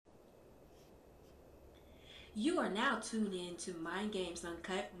You are now tuned in to Mind Games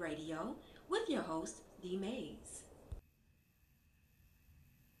Uncut Radio with your host, D Mays.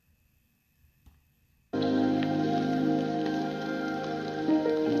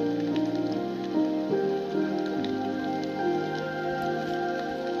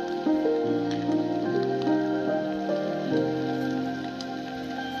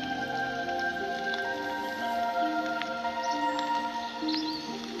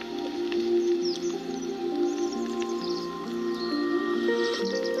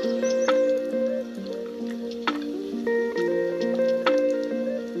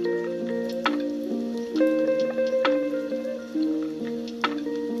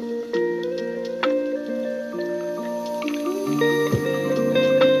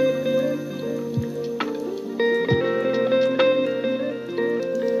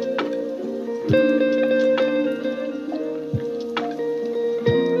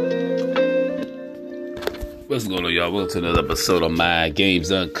 What's going on, y'all? Welcome to another episode of My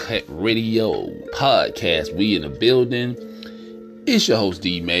Games Uncut Radio Podcast. We in the building. It's your host,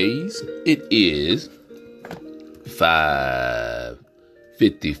 D Mays. It is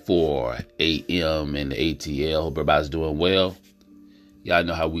 5:54 a.m. in the ATL. Hope everybody's doing well. Y'all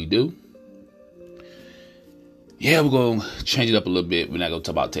know how we do. Yeah, we're going to change it up a little bit. We're not going to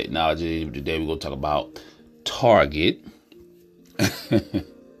talk about technology. Today, we're going to talk about Target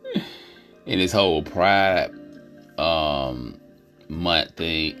and this whole Pride month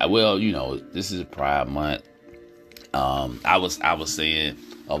thing. Well, this is Pride month. I was saying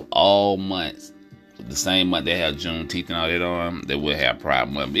of all months, the same month they have Juneteenth and all that on, they will have Pride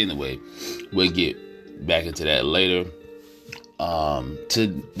month. But anyway, we'll get back into that later.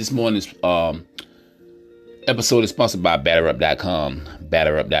 To this morning's episode is sponsored by BatterUp.com.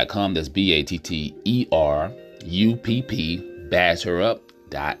 BatterUp.com. That's BatterUpp.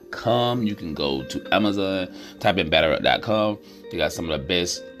 BatterUp.com. You can go to Amazon, type in BatterUp.com. They got some of the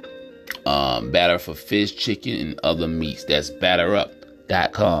best batter for fish, chicken, and other meats. That's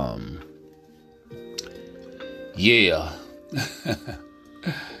BatterUp.com. Yeah.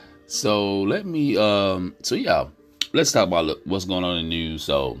 So let's talk about what's going on in the news.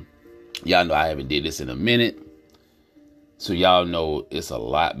 So y'all know I haven't did this in a minute. So y'all know it's a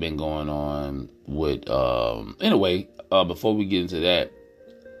lot been going on with anyway. Before we get into that,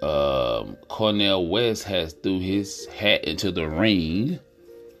 Cornel West has threw his hat into the ring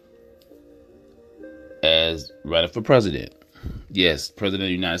as running for president. Yes, President of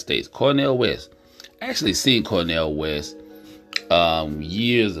the United States. Cornel West. I actually seen Cornel West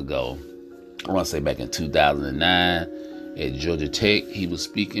years ago. I want to say back in 2009 at Georgia Tech. He was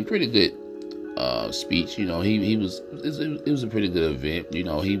speaking pretty good speech. It was a pretty good event. He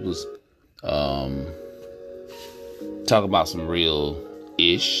was talk about some real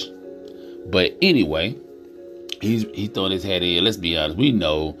ish. But anyway, he's throwing his head in. Let's be honest. We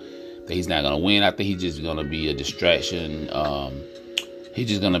know that he's not going to win. I think he's just going to be a distraction. He's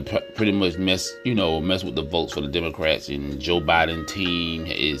just going to pretty much mess with the votes for the Democrats. And Joe Biden team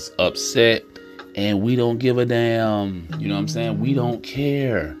is upset. And we don't give a damn. You know what I'm saying? We don't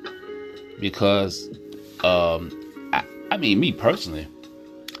care. Because, me personally,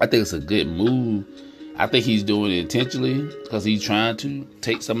 I think it's a good move. I think he's doing it intentionally because he's trying to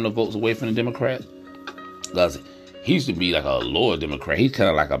take some of the votes away from the Democrats. Because he used to be like a lower Democrat. He's kind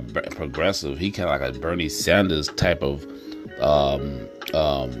of like a progressive. He kind of like a Bernie Sanders type of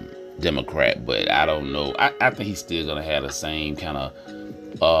Democrat. But I don't know. I think he's still going to have the same kind of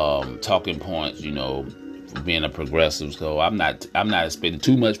talking points, for being a progressive. So I'm not expecting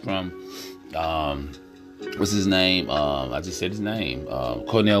too much from what's his name? I just said his name.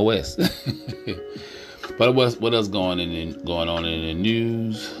 Cornel West. But what else going on in the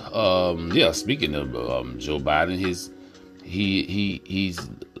news? Speaking of Joe Biden, he's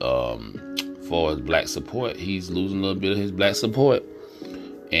for his black support, he's losing a little bit of his black support.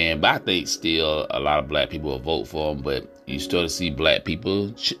 But I think still a lot of black people will vote for him. But you start to see black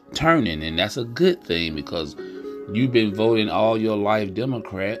people turning, and that's a good thing because you've been voting all your life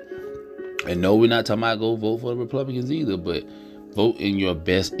Democrat. And no, we're not talking about go vote for the Republicans either, but vote in your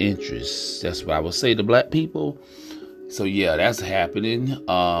best interests. That's what I would say to black people. So yeah, that's happening.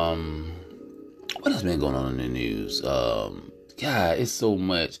 What else been going on in the news? God, it's so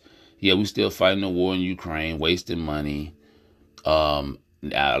much. Yeah, we still fighting the war in Ukraine, wasting money. A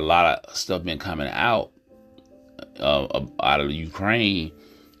lot of stuff been coming out of Ukraine.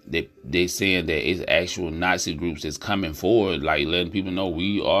 They saying that it's actual Nazi groups that's coming forward, like letting people know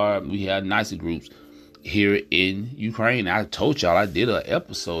we have Nazi groups here in Ukraine. I told y'all I did an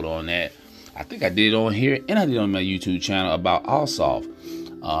episode on that. I think I did it on here and I did it on my YouTube channel about Ossoff.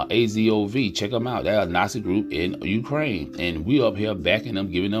 AZOV. Check them out. They're a Nazi group in Ukraine. And we up here backing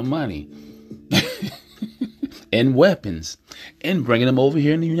them, giving them money and weapons and bringing them over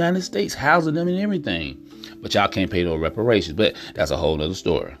here in the United States, housing them and everything. But y'all can't pay no reparations. But that's a whole nother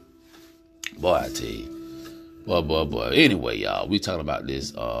story. Boy, I tell you. Boy. Anyway, y'all, we talking about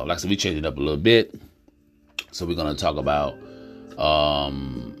this. Like I said, we changed it up a little bit. So we're going to talk about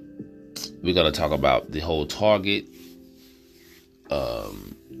the whole Target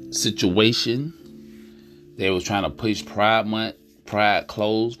situation. They was trying to push Pride Month, Pride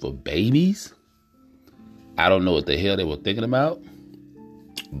clothes for babies. I don't know what the hell they were thinking about,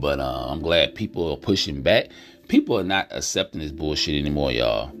 but I'm glad people are pushing back. People are not accepting this bullshit anymore,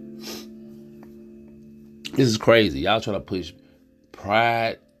 y'all. This is crazy. Y'all trying to push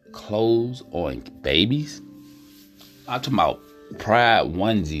Pride clothes on babies. I'm talking about Pride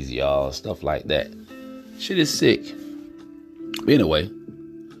onesies, y'all, stuff like that. Shit is sick. But anyway,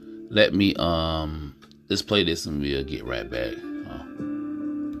 let me let's play this and we'll get right back.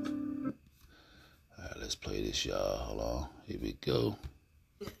 Alright, let's play this, y'all. Hold on. Here we go.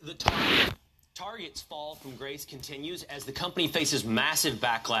 The Target's fall from grace continues as the company faces massive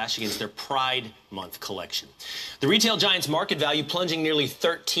backlash against their Pride Month collection. The retail giant's market value plunging nearly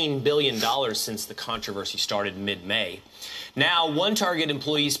 $13 billion since the controversy started mid-May. Now, one Target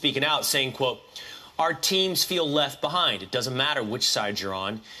employee speaking out saying, quote, "Our teams feel left behind. It doesn't matter which side you're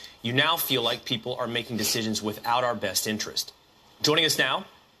on. You now feel like people are making decisions without our best interest." Joining us now,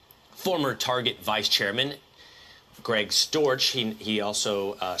 former Target vice chairman Greg Storch. He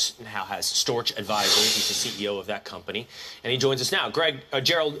also now has Storch Advisors. He's the CEO of that company, and he joins us now.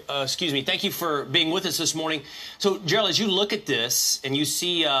 Gerald, thank you for being with us this morning. So, Gerald, as you look at this and you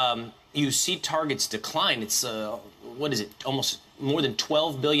see Target's decline, it's what is it? Almost more than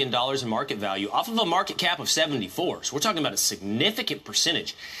 $12 billion in market value off of a market cap of 74. So we're talking about a significant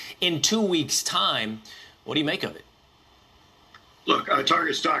percentage in 2 weeks' time. What do you make of it? Look,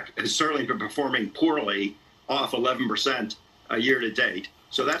 Target stock has certainly been performing poorly, off 11% year to date.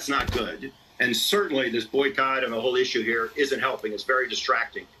 So that's not good. And certainly this boycott and the whole issue here isn't helping. It's very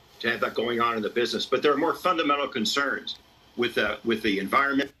distracting to have that going on in the business. But there are more fundamental concerns with the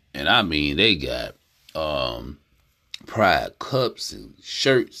environment. And I mean, they got Pride cups and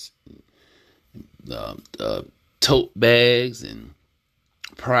shirts, tote bags, and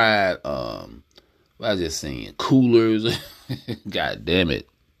Pride, what was I just saying, coolers. God damn it.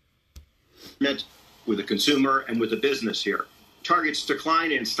 With the consumer and with the business here. Target's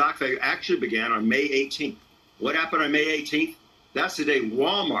decline in stock value actually began on May 18th. What happened on May 18th? That's the day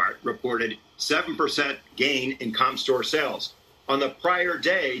Walmart reported 7% gain in comp store sales. On the prior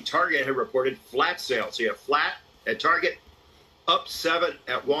day, Target had reported flat sales. So you have flat at Target, up 7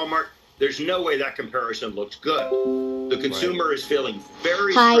 at Walmart. There's no way that comparison looks good. The consumer is feeling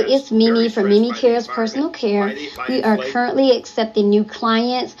very Hi, stressed, it's Mimi from stressed Mimi by the Cares environment, Personal Care. by We are inflation. currently accepting new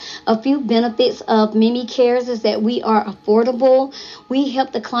clients. A few benefits of Mimi Cares is that we are affordable. We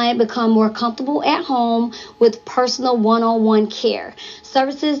help the client become more comfortable at home with personal one-on-one care.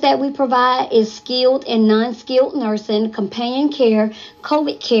 Services that we provide is skilled and non-skilled nursing, companion care,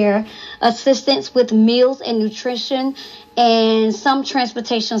 COVID care, assistance with meals and nutrition, and some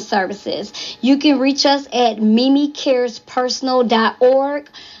transportation services. You can reach us at mimicarespersonal.org.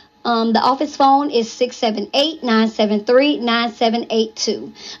 The office phone is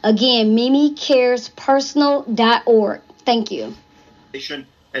 678-973-9782. Again, mimicarespersonal.org. Thank you.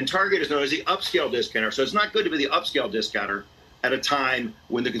 And Target is known as the upscale discounter. So it's not good to be the upscale discounter at a time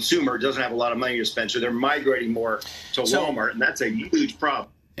when the consumer doesn't have a lot of money to spend. So they're migrating more to Walmart, and that's a huge problem.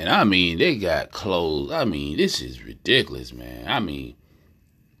 And I mean, they got clothes. I mean, this is ridiculous, man. I mean,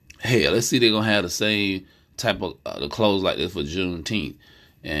 hell, let's see, they're going to have the same type of the clothes like this for Juneteenth.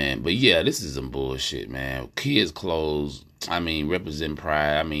 But yeah, this is some bullshit, man. Kids' clothes, I mean, represent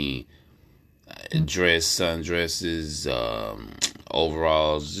pride. I mean, sundresses,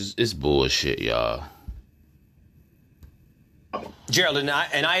 overalls. It's bullshit, y'all. Gerald, and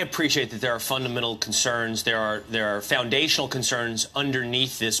I appreciate that there are fundamental concerns, there are foundational concerns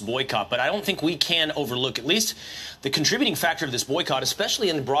underneath this boycott, but I don't think we can overlook at least the contributing factor of this boycott, especially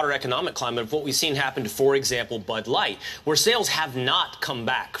in the broader economic climate of what we've seen happen to, for example, Bud Light, where sales have not come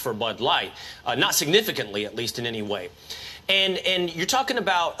back for Bud Light, not significantly, at least in any way. And you're talking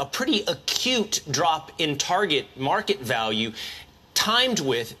about a pretty acute drop in Target market value timed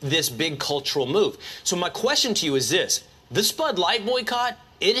with this big cultural move. So my question to you is this. This Bud Light boycott,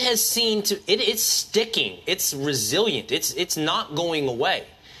 it's sticking. It's resilient. It's not going away.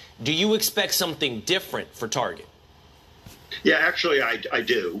 Do you expect something different for Target? Yeah, actually, I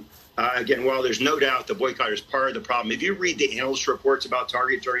do. Again, while there's no doubt the boycott is part of the problem, if you read the analyst reports about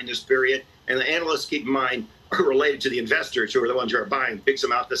Target during this period, and the analysts, keep in mind, are related to the investors who are the ones who are buying big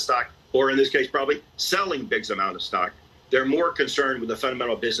amounts of stock, or in this case, probably selling big amount of stock, they're more concerned with the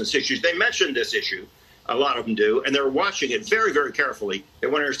fundamental business issues. They mentioned this issue. A lot of them do, and they're watching it very, very carefully. They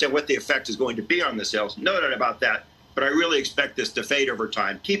want to understand what the effect is going to be on the sales. No doubt about that, but I really expect this to fade over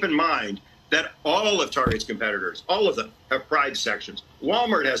time. Keep in mind that all of Target's competitors, all of them, have pride sections.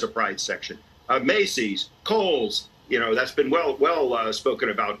 Walmart has a pride section. Macy's, Kohl's, that's been well spoken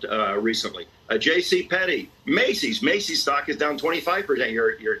about recently. J.C. Penney, Macy's stock is down 25%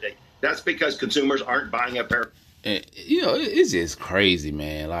 year to date. That's because consumers aren't buying apparel. And, it's just crazy,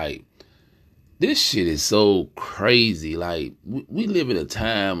 man. Like, this shit is so crazy. Like, we live in a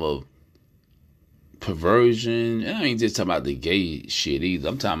time of perversion. And I ain't just talking about the gay shit either.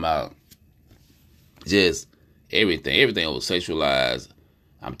 I'm talking about just everything. Everything was sexualized.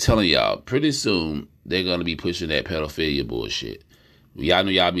 I'm telling y'all, pretty soon, they're going to be pushing that pedophilia bullshit. Y'all know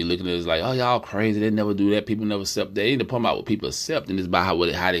y'all be looking at us like, oh, y'all crazy. They never do that. People never accept that. They ain't the point about what people accept. And it's about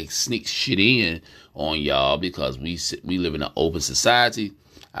how they sneak shit in on y'all because we live in an open society.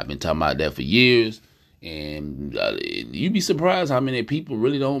 I've been talking about that for years. And you'd be surprised how many people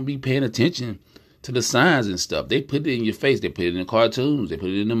really don't be paying attention to the signs and stuff. They put it in your face. They put it in the cartoons. They put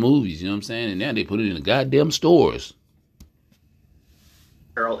it in the movies. You know what I'm saying? And now they put it in the goddamn stores.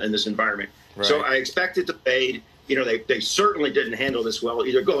 In this environment. Right. So I expect it to fade. They certainly didn't handle this well,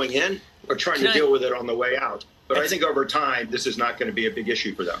 either going in or trying to deal with it on the way out. But I think over time, this is not going to be a big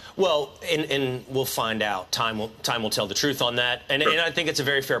issue for them. Well, and we'll find out. Time will tell the truth on that. And, Sure. and I think it's a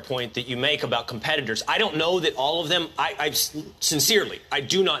very fair point that you make about competitors. I don't know that all of them, I sincerely, I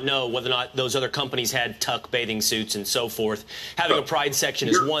do not know whether or not those other companies had tuck bathing suits and so forth. Having a pride section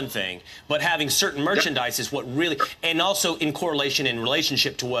is one thing, but having certain merchandise is what really, and also in correlation in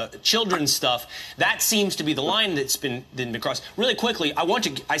relationship to children's stuff, that seems to be the line that's been crossed. Really quickly,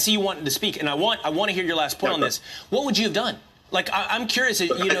 I see you wanting to speak, and I want to hear your last point on this. What would you have done? Like, I'm curious,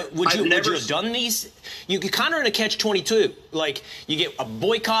 would you have done these? You kind of in a catch-22. Like, you get a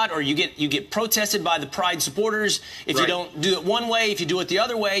boycott or you get protested by the Pride supporters. If you don't do it one way, if you do it the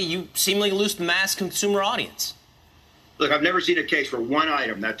other way, you seemingly lose the mass consumer audience. Look, I've never seen a case where one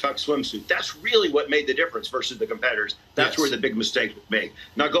item, that tuck swimsuit, that's really what made the difference versus the competitors. That's where the big mistake was made.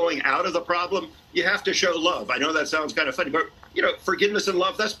 Now, going out of the problem, you have to show love. I know that sounds kind of funny, but, forgiveness and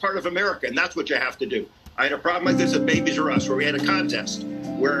love, that's part of America, and that's what you have to do. I had a problem like this at Babies R Us, where we had a contest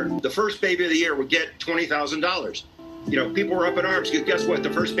where the first baby of the year would get $20,000. People were up in arms because guess what? The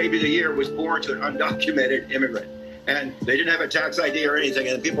first baby of the year was born to an undocumented immigrant. And they didn't have a tax ID or anything.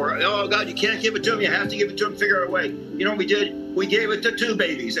 And people were, oh, God, you can't give it to them. You have to give it to them. Figure out a way. You know what we did? We gave it to 2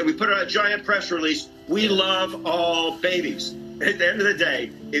 babies. And we put out a giant press release. We love all babies. At the end of the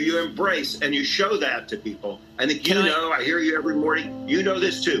day, if you embrace and you show that to people, I think I hear you every morning. You know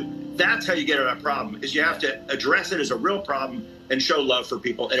this, too. That's how you get at a problem, is you have to address it as a real problem and show love for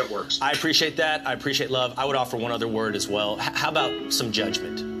people, and it works. I appreciate that. I appreciate love. I would offer one other word as well. How about some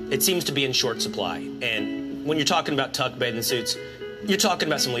judgment? It seems to be in short supply. And when you're talking about tuck bathing suits, you're talking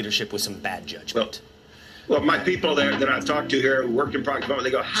about some leadership with some bad judgment. Well, my people there that I've talked to here who worked in product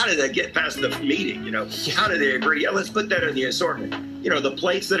development, they go, how did they get past the meeting? How did they agree? Yeah, let's put that in the assortment. The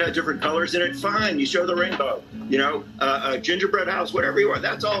plates that have different colors in it, fine. You show the rainbow. A gingerbread house, whatever you want.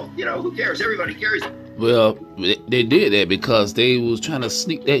 That's all. Who cares? Everybody carries it. Well, they did that because they was trying to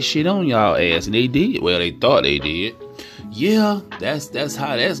sneak that shit on y'all ass, and they did. Well, they thought they did. Yeah, that's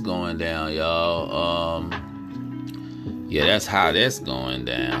how that's going down, y'all. Yeah, that's how that's going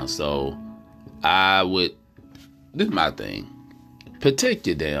down. So this is my thing. Protect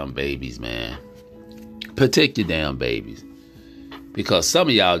your damn babies, man. Protect your damn babies. Because some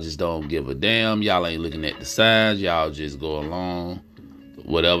of y'all just don't give a damn. Y'all ain't looking at the signs. Y'all just go along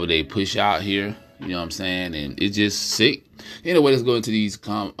whatever they push out here. You know what I'm saying? And it's just sick. Anyway, let's go into these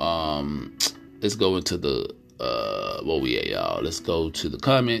let's go into the where we at, y'all. Let's go to the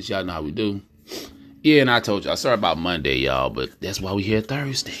comments. Y'all know how we do. Yeah, and I told y'all, sorry about Monday, y'all, but that's why we here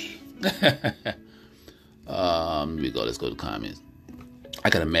Thursday. Let's go to comments. I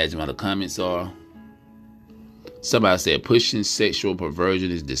can imagine how the comments are. Somebody said pushing sexual perversion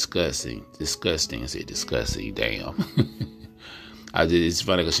is disgusting. Disgusting. I said disgusting. Damn. It's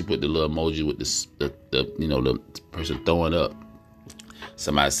funny because she put the little emoji with the person throwing up.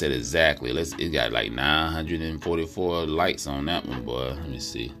 Somebody said exactly. It got like 944 likes on that one, boy. Let me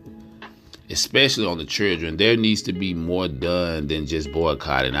see. Especially on the children, there needs to be more done than just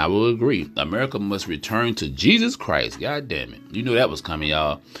boycotting. I will agree. America must return to Jesus Christ. God damn it. You knew that was coming,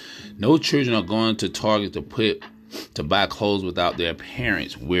 y'all. No children are going to Target to put to buy clothes without their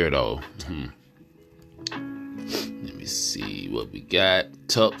parents. Weirdo. Let me see what we got.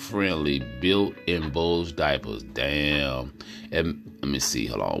 Tuck friendly, built-in Bulls diapers. Damn. And let me see.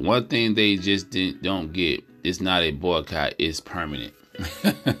 Hold on. One thing they just don't get. It's not a boycott. It's permanent.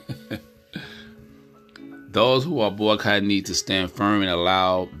 Those who are boycotting need to stand firm and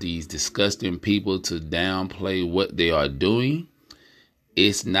allow these disgusting people to downplay what they are doing.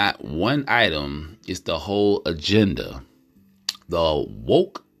 It's not one item. It's the whole agenda. The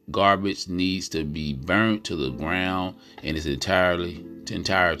woke garbage needs to be burnt to the ground in its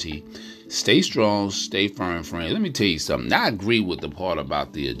entirety. Stay strong, stay firm, friends. Let me tell you something. I agree with the part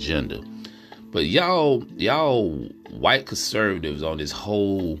about the agenda. But y'all white conservatives on this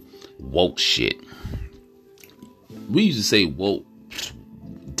whole woke shit. We used to say woke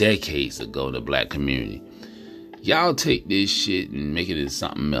decades ago in the black community. Y'all take this shit and make it into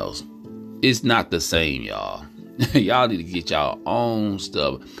something else. It's not the same, y'all. Y'all need to get y'all own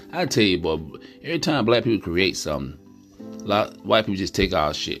stuff. I tell you, boy, every time black people create something, white people just take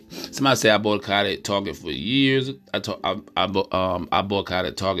our shit. Somebody say I boycotted Target for years. I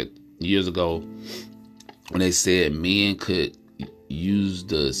boycotted Target years ago when they said men could use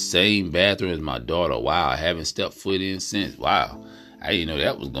the same bathroom as my daughter. Wow, I haven't stepped foot in since. Wow, I didn't know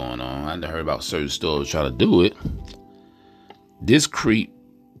that was going on. I never heard about certain stores trying to do it. This creep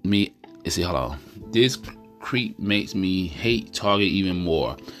me. See, hold on. This creep makes me hate Target even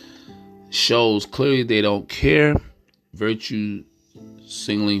more. Shows clearly they don't care. Virtue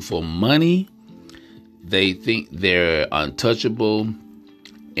signaling for money. They think they're untouchable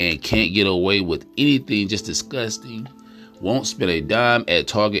and can't get away with anything. Just disgusting. Won't spend a dime at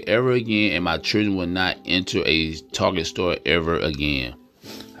Target ever again, and my children will not enter a Target store ever again.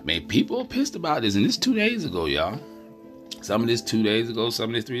 I mean, people are pissed about this, and this 2 days ago, y'all. Some of this 2 days ago, some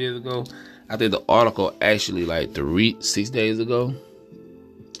of this 3 days ago. I think the article actually like 6 days ago.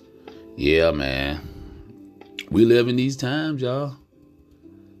 Yeah, man. We live in these times, y'all.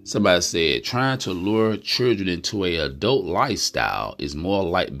 Somebody said, trying to lure children into an adult lifestyle is more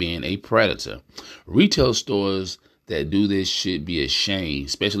like being a predator. Retail stores that do this should be ashamed,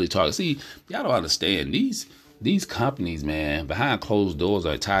 especially Target. See, y'all don't understand. These companies, man, behind closed doors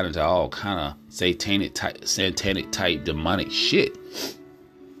are tied into all kind of satanic type demonic shit.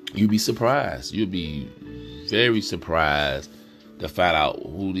 You'd be surprised. You'd be very surprised to find out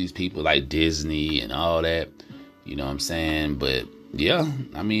who these people like Disney and all that. You know what I'm saying? But yeah,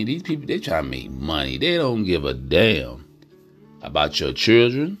 I mean, these people, they try to make money. They don't give a damn about your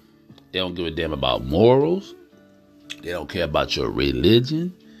children. They don't give a damn about morals. They don't care about your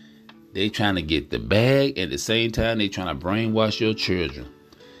religion. They trying to get the bag. At the same time, they trying to brainwash your children.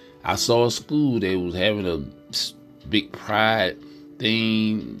 I saw a school, they was having a big pride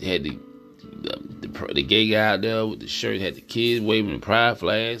thing. They had the gay guy out there with the shirt, had the kids waving the pride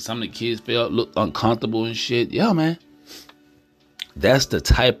flag. Some of the kids looked uncomfortable and shit. Yeah, man. That's the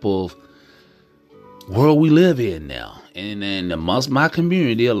type of world we live in now. And then amongst my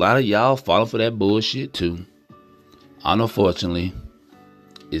community, a lot of y'all falling for that bullshit too. Unfortunately,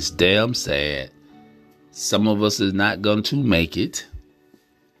 it's damn sad. Some of us is not going to make it.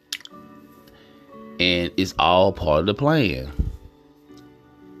 And it's all part of the plan.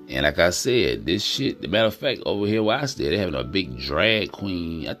 And like I said, this shit, the matter of fact, over here where I stay, they're having a big drag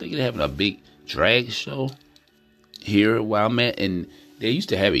queen. I think they're having a big drag show here where I'm at. And they used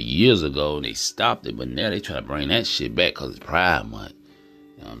to have it years ago and they stopped it. But now they trying to bring that shit back because it's Pride Month.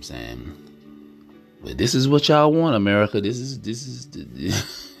 You know what I'm saying? But this is what y'all want, America. This is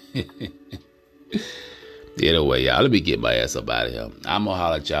anyway, y'all. Let me get my ass up out of here. I'm gonna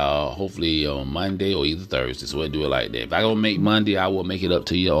holler at y'all hopefully on Monday or either Thursday. So we'll do it like that. If I don't make Monday, I will make it up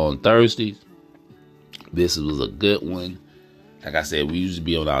to you on Thursday. This was a good one. Like I said, we usually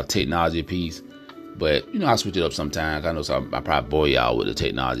be on our technology piece. But, you know, I switch it up sometimes. I know I probably bore y'all with the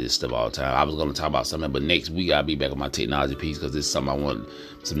technology stuff all the time. I was going to talk about something, but next week I'll be back on my technology piece because this is something I want,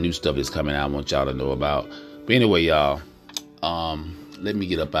 some new stuff that's coming out I want y'all to know about. But anyway, y'all, let me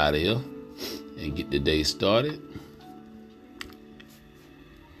get up out of here and get the day started.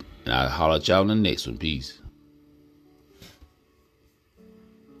 And I'll holler at y'all in the next one. Peace.